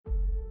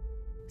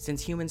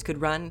Since humans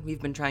could run,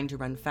 we've been trying to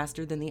run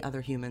faster than the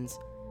other humans.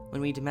 When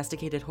we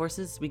domesticated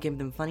horses, we gave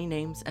them funny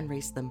names and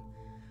raced them.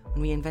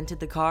 When we invented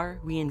the car,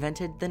 we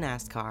invented the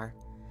NASCAR.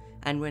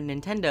 And when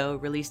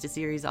Nintendo released a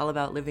series all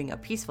about living a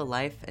peaceful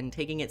life and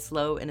taking it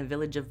slow in a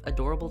village of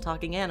adorable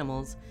talking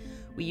animals,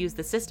 we used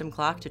the system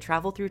clock to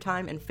travel through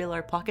time and fill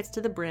our pockets to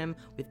the brim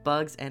with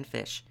bugs and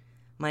fish.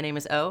 My name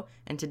is O,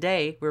 and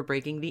today we're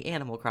breaking the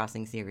Animal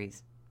Crossing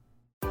series.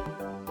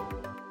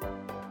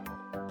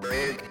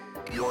 Break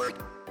your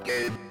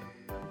game.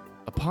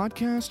 A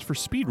podcast for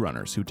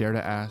speedrunners who dare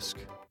to ask,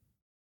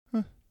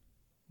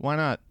 why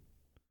not?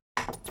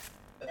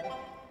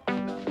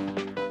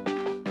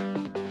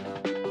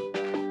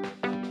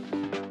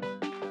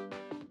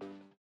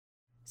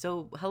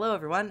 So, hello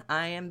everyone,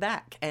 I am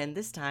back, and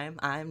this time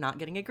I'm not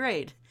getting a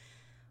grade.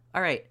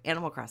 Alright,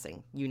 Animal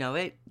Crossing. You know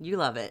it, you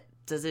love it.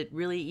 Does it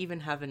really even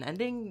have an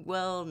ending?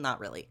 Well, not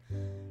really.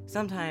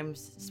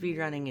 Sometimes,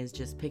 speedrunning is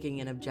just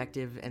picking an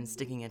objective and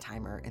sticking a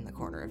timer in the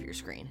corner of your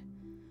screen.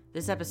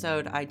 This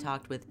episode, I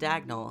talked with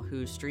Dagnel,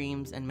 who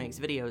streams and makes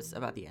videos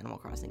about the Animal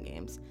Crossing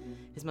games.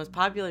 His most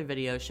popular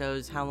video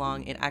shows how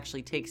long it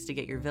actually takes to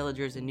get your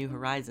villagers in New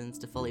Horizons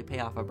to fully pay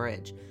off a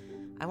bridge.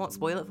 I won't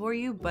spoil it for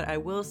you, but I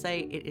will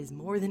say it is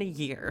more than a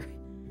year.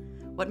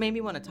 What made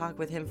me want to talk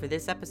with him for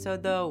this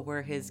episode, though,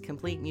 were his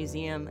complete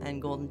museum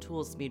and golden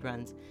tools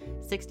speedruns,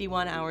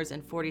 61 hours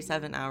and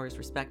 47 hours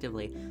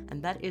respectively,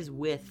 and that is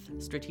with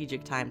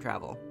strategic time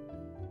travel.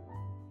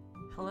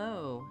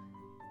 Hello.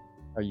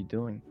 How are you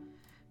doing?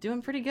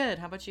 Doing pretty good.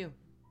 How about you?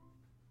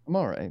 I'm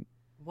alright.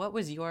 What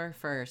was your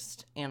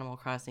first Animal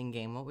Crossing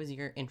game? What was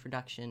your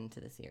introduction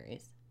to the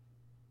series?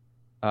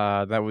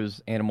 That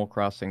was Animal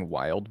Crossing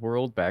Wild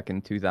World back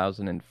in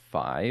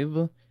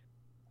 2005.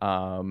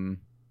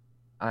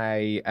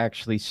 I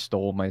actually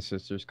stole my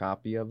sister's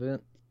copy of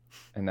it,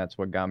 and that's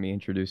what got me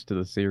introduced to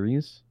the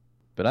series.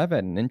 But I've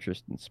had an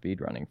interest in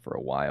speedrunning for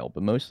a while,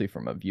 but mostly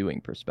from a viewing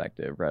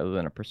perspective rather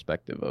than a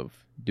perspective of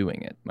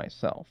doing it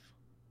myself.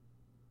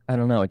 I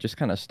don't know, it just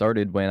kind of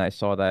started when I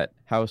saw that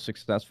how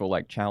successful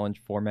like challenge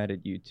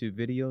formatted YouTube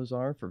videos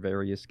are for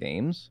various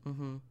games.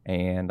 Mm-hmm.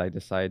 And I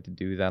decided to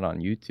do that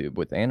on YouTube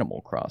with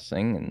Animal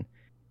Crossing, and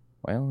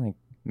well, I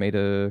made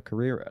a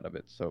career out of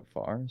it so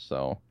far.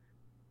 So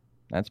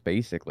that's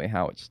basically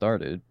how it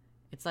started.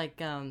 It's like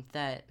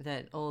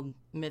that old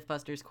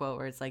Mythbusters quote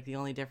where it's like the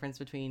only difference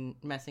between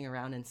messing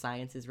around and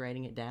science is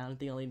writing it down.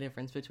 The only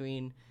difference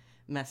between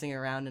messing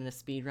around and a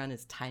speedrun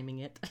is timing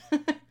it.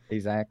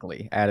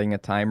 Exactly. Adding a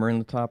timer in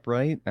the top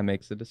right, that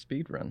makes it a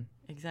speedrun.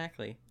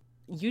 Exactly.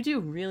 You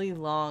do really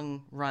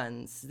long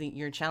runs.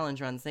 Your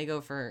challenge runs, they go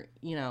for,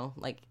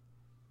 like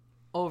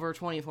over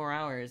 24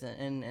 hours.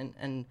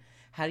 And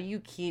how do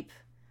you keep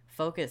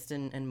focused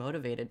and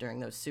motivated during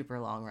those super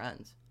long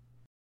runs?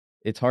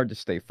 It's hard to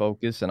stay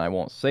focused, and I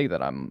won't say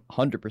that I'm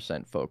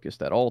 100%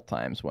 focused at all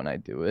times when I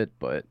do it,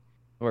 but as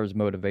far as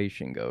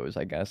motivation goes,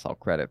 I guess I'll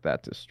credit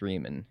that to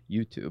stream and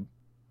YouTube.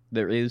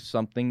 There is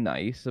something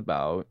nice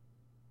about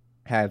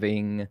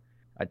having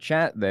a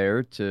chat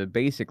there to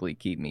basically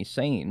keep me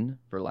sane,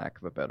 for lack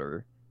of a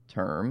better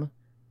term,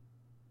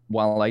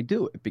 while I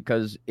do it.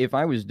 Because if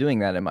I was doing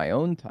that in my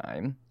own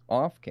time,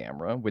 off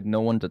camera, with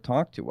no one to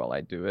talk to while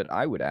I do it,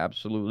 I would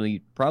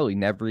absolutely probably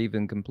never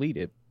even complete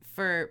it.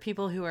 For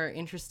people who are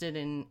interested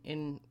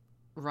in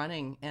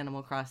running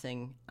Animal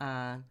Crossing,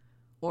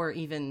 or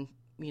even,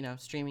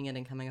 streaming it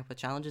and coming up with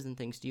challenges and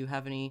things, do you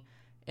have any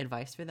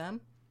advice for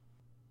them?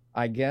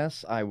 I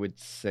guess I would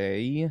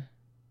say,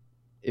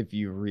 if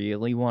you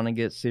really want to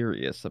get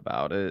serious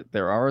about it,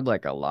 there are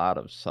like a lot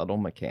of subtle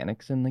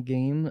mechanics in the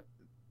game.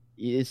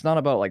 It's not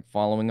about like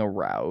following a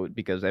route,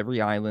 because every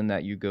island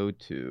that you go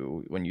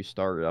to when you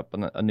start up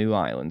on a new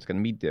island is going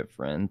to be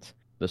different.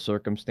 The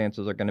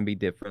circumstances are going to be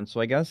different. So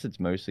I guess it's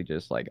mostly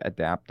just like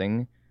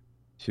adapting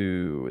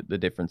to the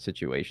different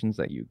situations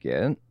that you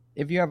get.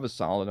 If you have a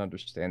solid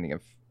understanding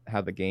of how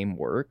the game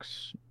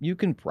works, you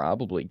can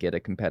probably get a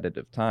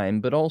competitive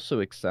time, but also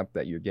accept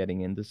that you're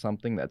getting into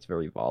something that's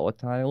very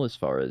volatile as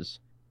far as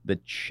the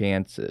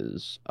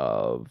chances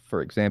of,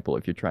 for example,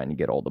 if you're trying to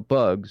get all the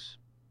bugs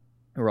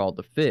or all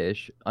the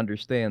fish,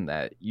 understand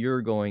that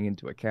you're going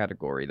into a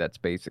category that's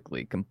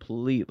basically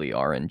completely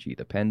RNG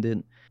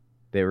dependent.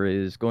 There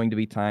is going to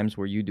be times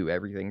where you do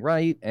everything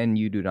right and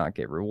you do not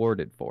get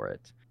rewarded for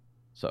it.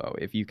 So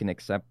if you can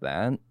accept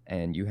that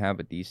and you have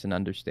a decent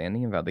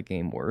understanding of how the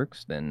game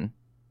works, then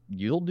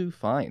you'll do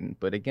fine.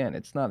 But again,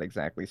 it's not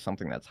exactly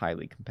something that's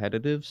highly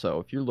competitive. So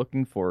if you're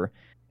looking for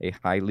a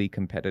highly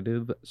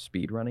competitive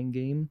speedrunning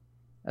game,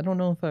 I don't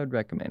know if I would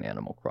recommend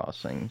Animal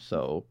Crossing.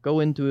 So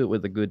go into it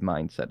with a good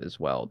mindset as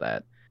well,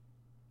 that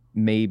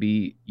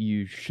maybe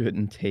you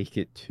shouldn't take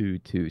it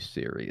too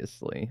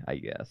seriously, I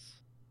guess.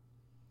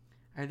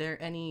 Are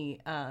there any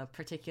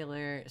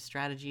particular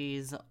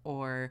strategies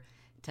or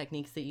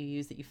techniques that you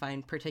use that you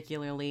find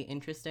particularly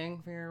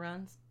interesting for your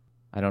runs?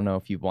 I don't know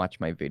if you've watched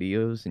my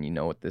videos and you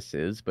know what this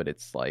is, but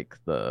it's like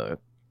the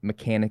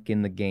mechanic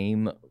in the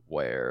game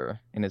where,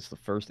 and it's the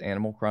first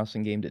Animal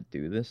Crossing game to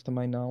do this to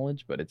my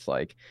knowledge, but it's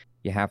like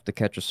you have to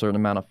catch a certain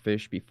amount of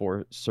fish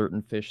before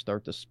certain fish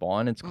start to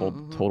spawn. It's called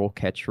Mm-hmm. total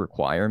catch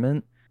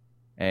requirement.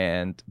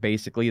 And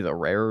basically, the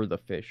rarer the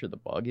fish or the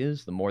bug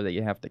is, the more that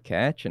you have to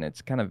catch. And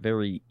it's kind of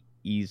very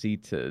easy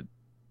to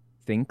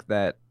think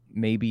that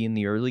maybe in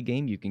the early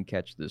game you can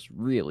catch this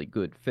really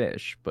good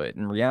fish, but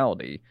in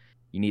reality,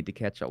 you need to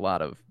catch a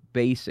lot of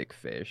basic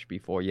fish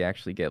before you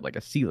actually get like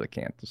a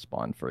coelacanth to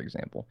spawn, for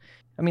example.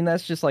 I mean,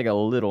 that's just like a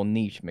little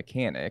niche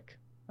mechanic.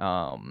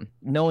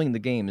 Knowing the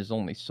game is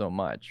only so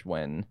much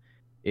when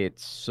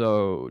it's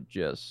so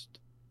just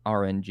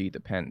RNG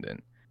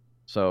dependent.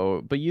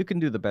 So, but you can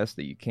do the best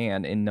that you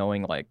can in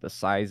knowing like the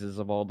sizes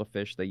of all the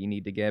fish that you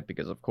need to get,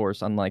 because of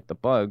course, unlike the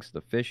bugs,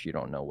 the fish you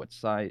don't know what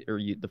size, or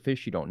the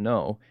fish you don't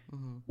know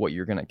Mm-hmm. what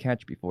you're gonna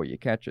catch before you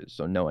catch it.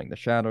 So knowing the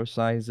shadow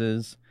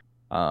sizes,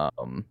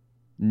 um,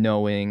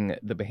 knowing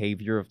the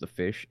behavior of the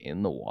fish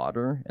in the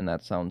water, and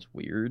that sounds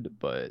weird,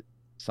 but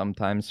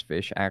sometimes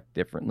fish act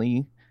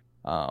differently.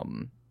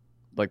 Um,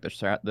 like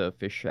the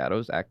fish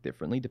shadows act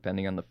differently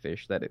depending on the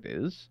fish that it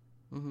is.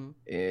 Mm-hmm.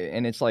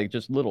 And it's like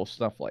just little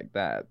stuff like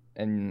that.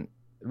 And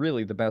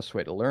really the best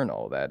way to learn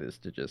all that is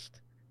to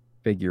just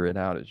figure it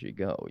out as you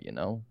go, you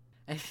know?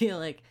 I feel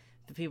like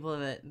the people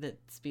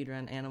that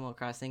speedrun Animal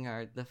Crossing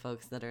are the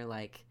folks that are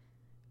like,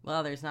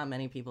 well, there's not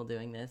many people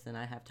doing this, and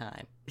I have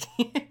time.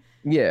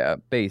 Yeah,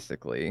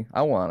 basically.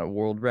 I want a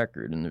world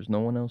record and there's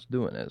no one else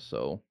doing it,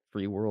 so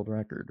free world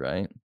record,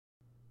 right?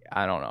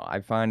 I don't know.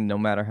 I find no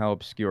matter how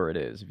obscure it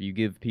is, if you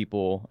give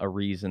people a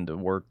reason to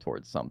work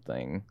towards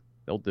something,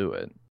 they'll do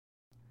it.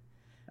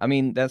 I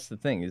mean, that's the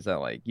thing, is that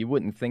like you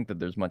wouldn't think that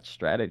there's much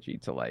strategy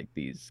to like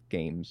these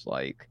games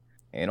like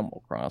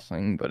Animal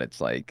Crossing, but it's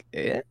like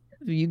if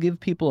you give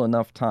people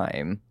enough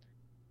time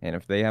and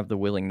if they have the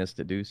willingness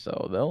to do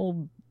so,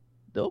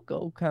 they'll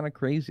go kind of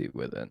crazy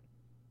with it.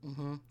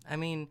 Mm-hmm. I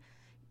mean,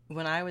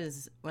 when I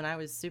was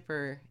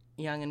super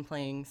young and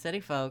playing City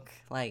Folk,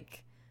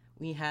 like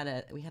we had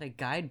a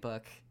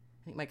guidebook.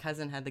 I think my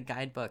cousin had the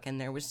guidebook,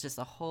 and there was just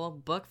a whole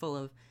book full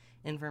of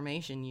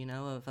information,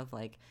 of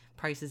like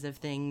prices of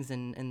things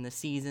and the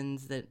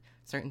seasons that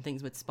certain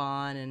things would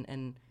spawn,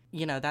 and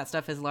that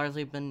stuff has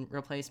largely been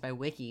replaced by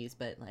wikis,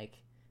 but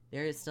like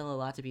there is still a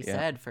lot to be Yeah.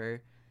 said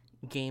for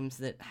games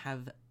that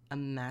have a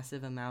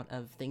massive amount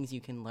of things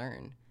you can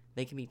learn.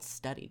 They can be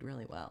studied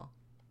really well.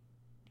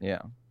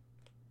 Yeah.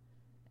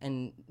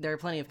 And there are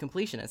plenty of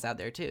completionists out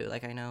there too.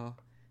 Like I know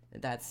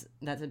that's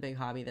a big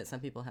hobby that some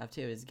people have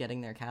too, is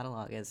getting their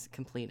catalog as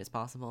complete as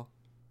possible.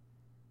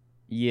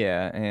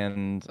 Yeah,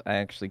 and I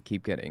actually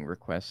keep getting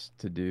requests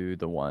to do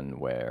the one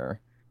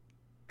where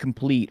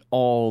complete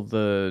all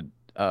the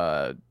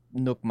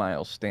Nook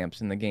Mile stamps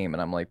in the game,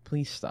 and I'm like,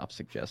 please stop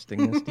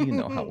suggesting this. Do you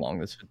know how long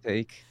this would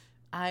take?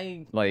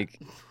 I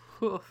Like,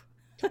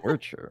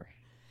 torture.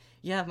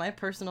 Yeah, my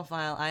personal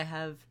file, I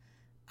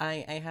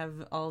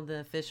have all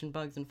the fish and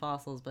bugs and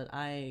fossils, but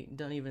I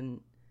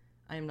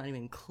am not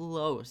even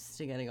close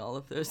to getting all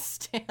of those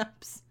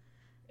stamps.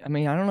 I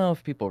mean, I don't know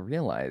if people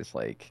realize,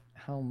 like,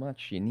 how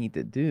much you need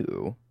to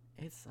do.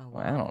 It's a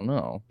I lot. don't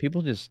know.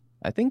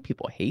 I think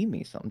people hate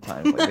me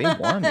sometimes. Like,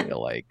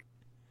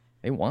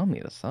 they want me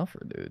to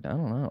suffer, dude. I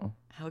don't know.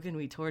 How can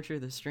we torture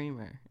the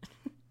streamer?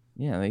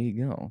 Yeah, there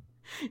you go.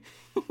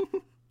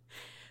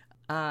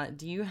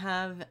 Do you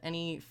have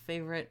any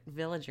favorite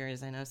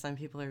villagers? I know some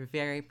people are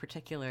very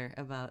particular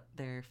about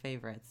their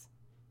favorites.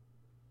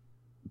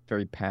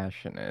 Very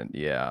passionate,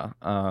 yeah.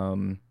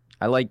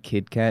 I like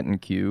Kid Kat and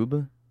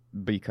Cube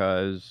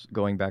because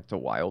going back to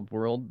Wild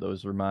World,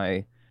 those are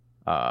my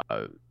uh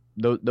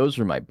those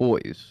are my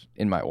boys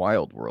in my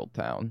Wild World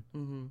town.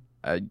 Mm-hmm.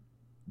 I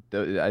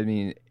I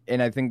mean,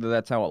 and I think that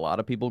that's how a lot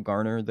of people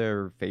garner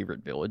their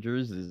favorite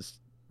villagers is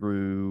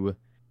through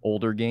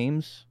older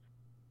games.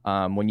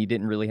 When you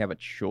didn't really have a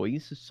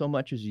choice so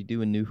much as you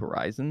do in New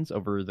Horizons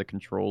over the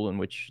control in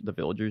which the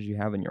villagers you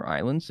have in your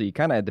island. So you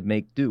kind of had to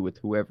make do with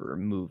whoever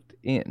moved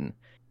in.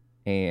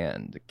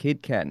 And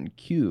Kid Kat and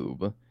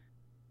Cube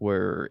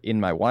were in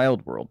my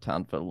Wild World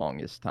town for the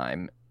longest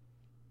time.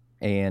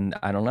 And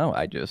I don't know,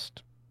 I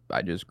just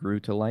grew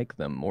to like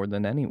them more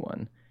than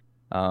anyone.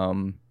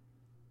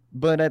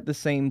 But at the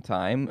same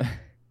time,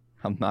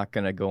 I'm not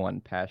going to go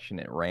on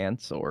passionate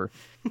rants or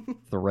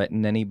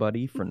threaten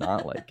anybody for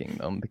not liking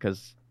them,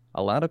 because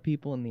a lot of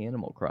people in the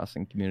Animal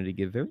Crossing community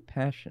get very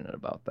passionate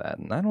about that,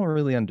 and I don't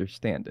really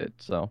understand it.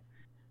 So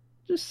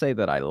just say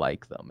that I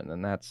like them, and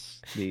then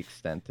that's the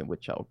extent in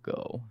which I'll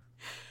go.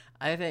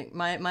 I think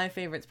my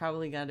favorite's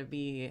probably got to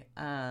be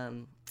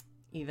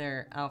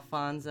either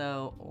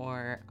Alfonso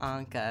or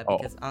Anka, Oh,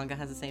 because Anka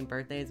has the same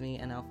birthday as me,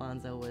 and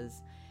Alfonso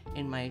was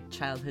in my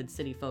childhood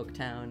city folk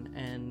town,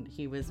 and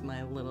he was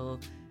my little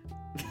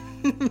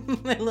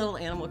my little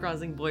Animal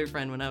Crossing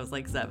boyfriend when I was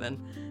like 7.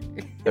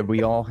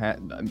 we all had,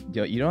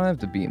 you don't have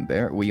to be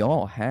embarrassed. We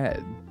all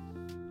had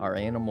our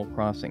Animal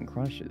Crossing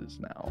crushes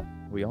now.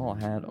 We all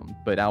had them.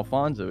 But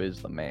Alfonso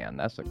is the man.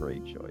 That's a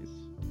great choice.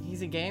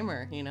 He's a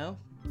gamer, you know?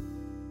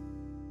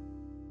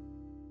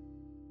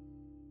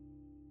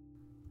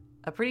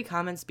 A pretty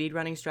common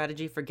speedrunning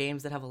strategy for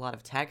games that have a lot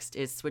of text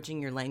is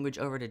switching your language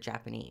over to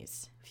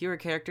Japanese. Fewer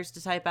characters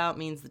to type out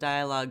means the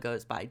dialogue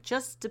goes by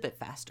just a bit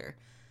faster.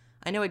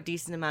 I know a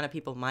decent amount of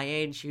people my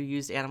age who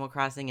used Animal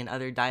Crossing and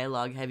other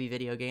dialogue-heavy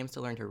video games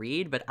to learn to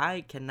read, but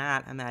I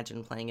cannot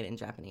imagine playing it in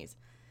Japanese.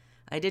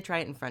 I did try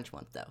it in French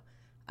once, though.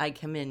 I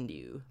commend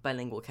you,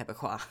 bilingual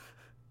Quebecois.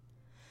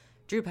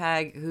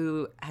 DrewPag,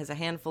 who has a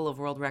handful of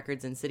world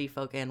records in City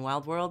Folk and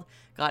Wild World,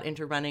 got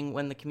into running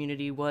when the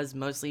community was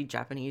mostly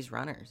Japanese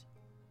runners.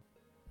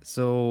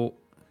 So,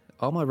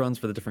 all my runs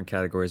for the different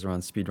categories are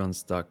on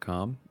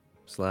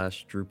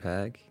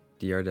speedruns.com/DrewPag,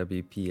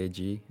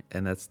 DRWPAG,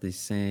 and that's the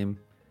same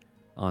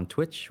on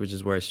Twitch, which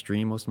is where I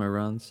stream most of my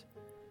runs.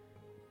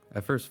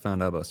 I first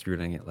found out about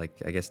speedrunning it,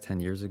 like, I guess 10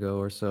 years ago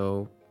or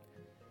so.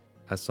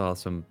 I saw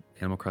some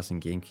Animal Crossing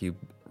GameCube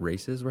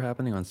races were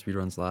happening on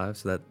Speedruns Live,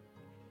 so that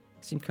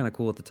seemed kind of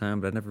cool at the time,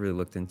 but I never really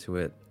looked into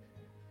it.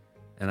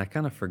 And I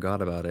kind of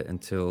forgot about it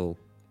until,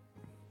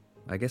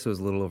 I guess it was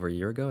a little over a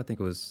year ago. I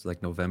think it was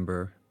like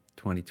November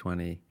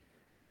 2020.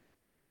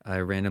 I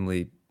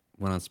randomly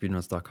went on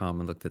speedruns.com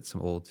and looked at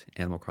some old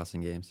Animal Crossing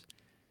games.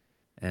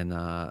 And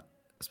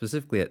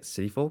specifically at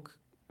City Folk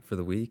for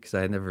the Wii, because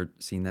I had never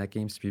seen that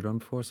game speedrun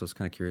before, so I was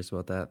kind of curious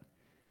about that.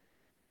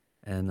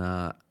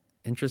 And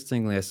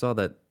interestingly, I saw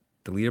that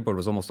the leaderboard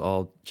was almost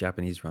all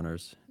Japanese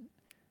runners.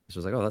 So I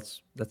was like, oh,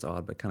 that's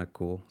odd, but kind of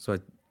cool. So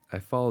I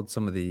followed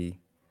some of the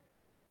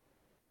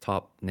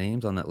top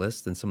names on that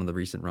list and some of the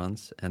recent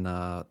runs. And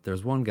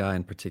there's one guy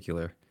in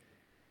particular,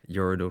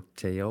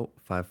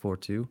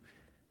 Yorodoteo542.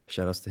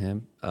 Shout outs to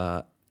him.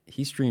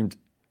 He streamed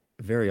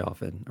very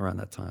often around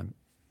that time.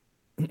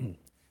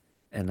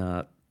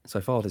 And so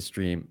I followed his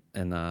stream.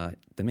 And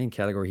the main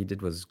category he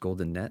did was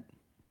Golden Net,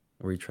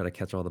 where he tried to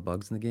catch all the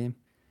bugs in the game.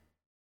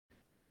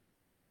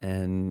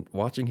 And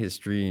watching his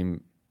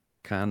stream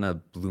kind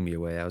of blew me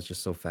away. I was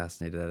just so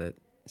fascinated at it,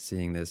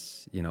 seeing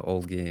this,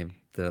 old game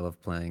that I love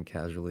playing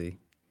casually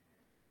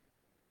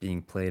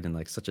being played in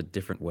like such a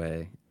different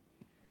way.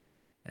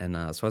 And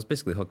so I was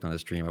basically hooked on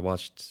his stream. I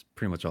watched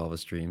pretty much all of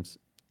his streams,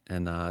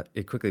 and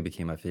it quickly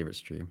became my favorite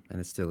stream,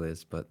 and it still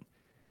is. But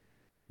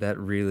that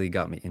really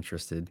got me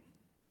interested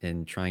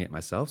in trying it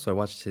myself. So I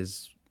watched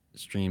his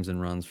streams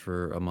and runs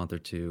for a month or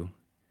two,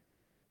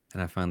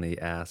 and I finally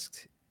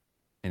asked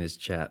in his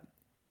chat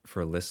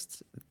for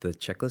the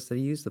checklist that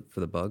he used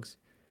for the bugs,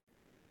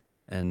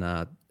 and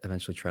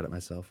eventually tried it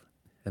myself,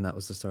 and that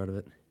was the start of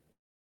it.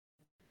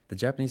 The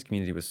Japanese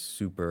community was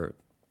super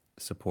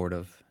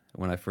supportive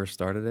when I first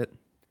started it.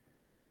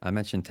 I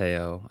mentioned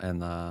Teo,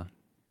 and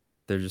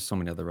there's just so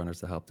many other runners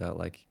that helped out.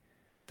 Like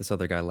this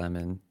other guy,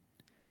 Lemon,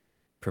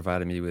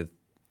 provided me with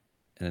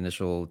an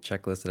initial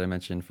checklist that I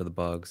mentioned for the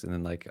bugs, and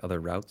then like other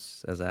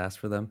routes as I asked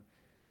for them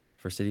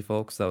for City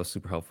Folks. That was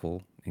super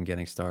helpful in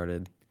getting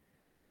started.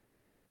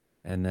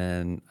 And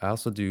then I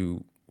also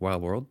do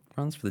Wild World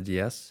runs for the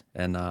DS,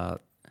 and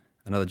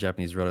another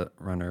Japanese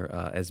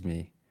runner,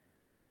 Esme,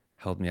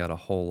 helped me out a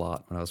whole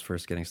lot when I was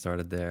first getting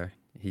started there.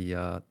 He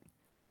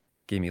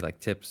gave me like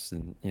tips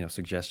and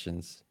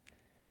suggestions,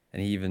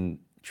 and he even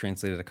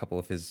translated a couple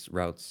of his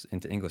routes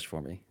into English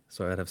for me,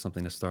 so I'd have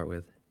something to start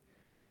with.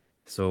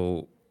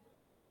 So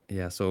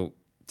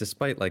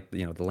despite like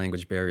the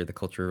language barrier, the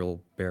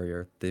cultural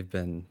barrier, they've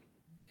been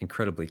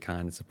incredibly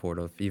kind and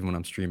supportive, even when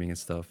I'm streaming and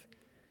stuff.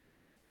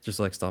 Just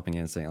like stopping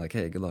in and saying like,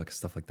 hey, good luck,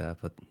 stuff like that.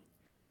 But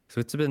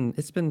so it's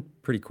been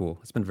pretty cool.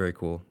 It's been very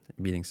cool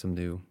meeting some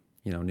new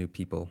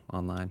people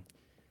online.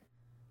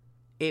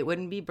 It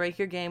wouldn't be Break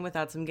Your Game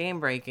without some game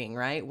breaking,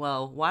 right?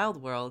 Well,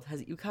 Wild World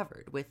has you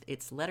covered with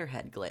its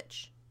letterhead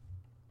glitch.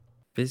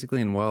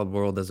 Basically, in Wild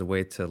World, there's a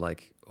way to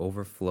like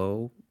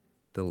overflow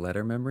the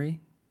letter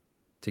memory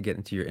to get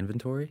into your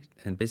inventory,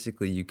 and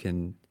basically you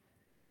can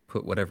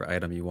put whatever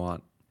item you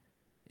want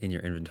in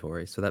your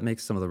inventory. So that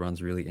makes some of the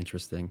runs really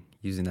interesting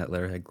using that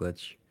letterhead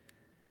glitch.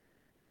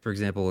 For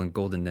example, in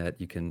Golden Net,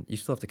 you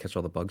still have to catch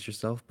all the bugs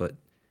yourself, but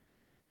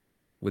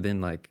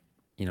within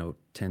 10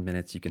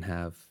 minutes, you can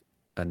have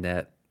a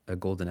net, a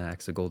golden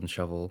axe, a golden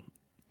shovel,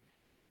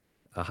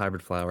 a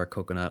hybrid flower,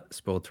 coconut,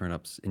 spoiled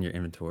turnips in your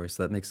inventory.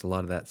 So that makes a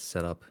lot of that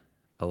setup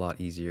a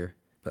lot easier.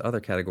 But other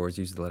categories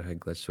use the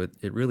letterhead glitch, so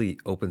it really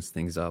opens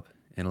things up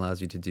and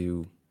allows you to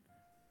do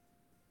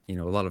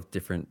a lot of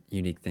different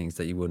unique things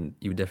that you would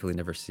definitely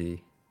never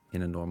see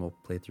in a normal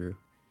playthrough.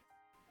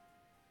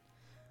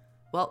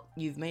 Well,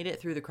 you've made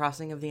it through the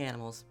Crossing of the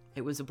Animals.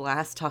 It was a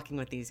blast talking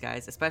with these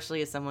guys,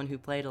 especially as someone who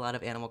played a lot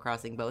of Animal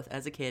Crossing both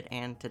as a kid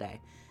and today.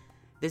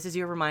 This is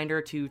your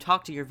reminder to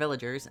talk to your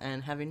villagers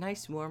and have a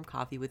nice warm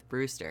coffee with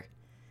Brewster.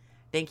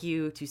 Thank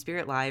you to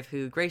Spirit Live,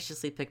 who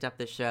graciously picked up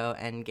this show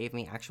and gave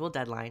me actual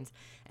deadlines,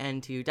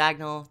 and to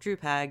Dagnel,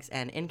 DrewPags,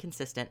 and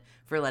Inconsistent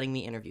for letting me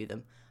interview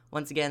them.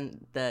 Once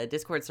again, the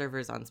Discord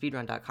servers on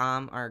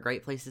speedrun.com are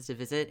great places to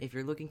visit if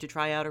you're looking to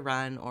try out a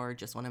run or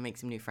just want to make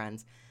some new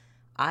friends.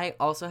 I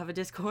also have a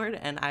Discord,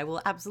 and I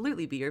will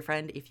absolutely be your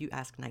friend if you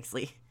ask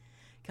nicely.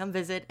 Come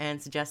visit and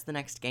suggest the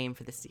next game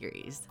for the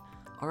series.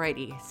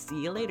 Alrighty,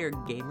 see you later,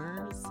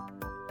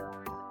 gamers.